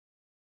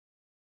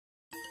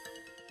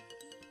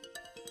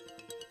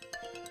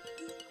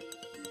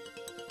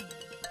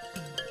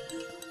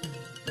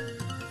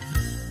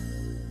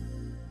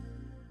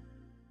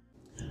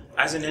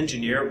As an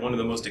engineer, one of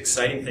the most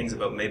exciting things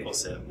about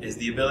MapleSim is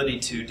the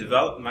ability to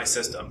develop my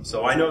system.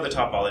 So I know the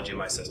topology of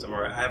my system,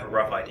 or I have a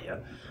rough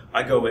idea.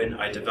 I go in,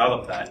 I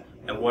develop that,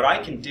 and what I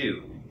can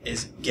do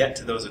is get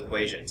to those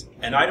equations.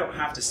 And I don't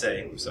have to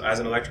say, so as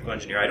an electrical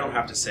engineer, I don't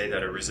have to say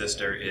that a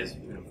resistor is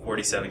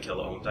 47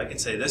 kilo ohms. I can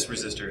say this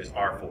resistor is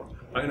R4.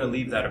 I'm going to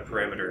leave that a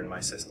parameter in my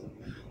system.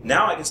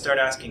 Now I can start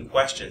asking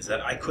questions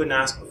that I couldn't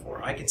ask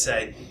before. I could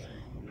say,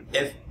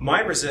 if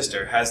my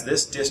resistor has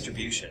this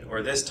distribution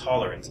or this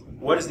tolerance,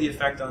 what is the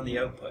effect on the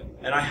output?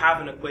 And I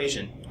have an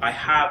equation, I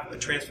have a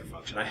transfer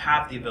function, I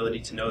have the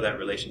ability to know that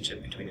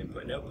relationship between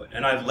input and output.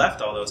 And I've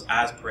left all those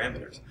as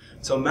parameters.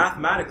 So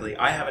mathematically,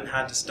 I haven't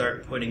had to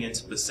start putting in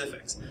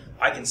specifics.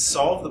 I can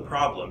solve the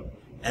problem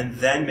and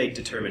then make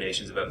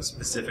determinations about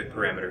specific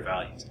parameter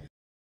values.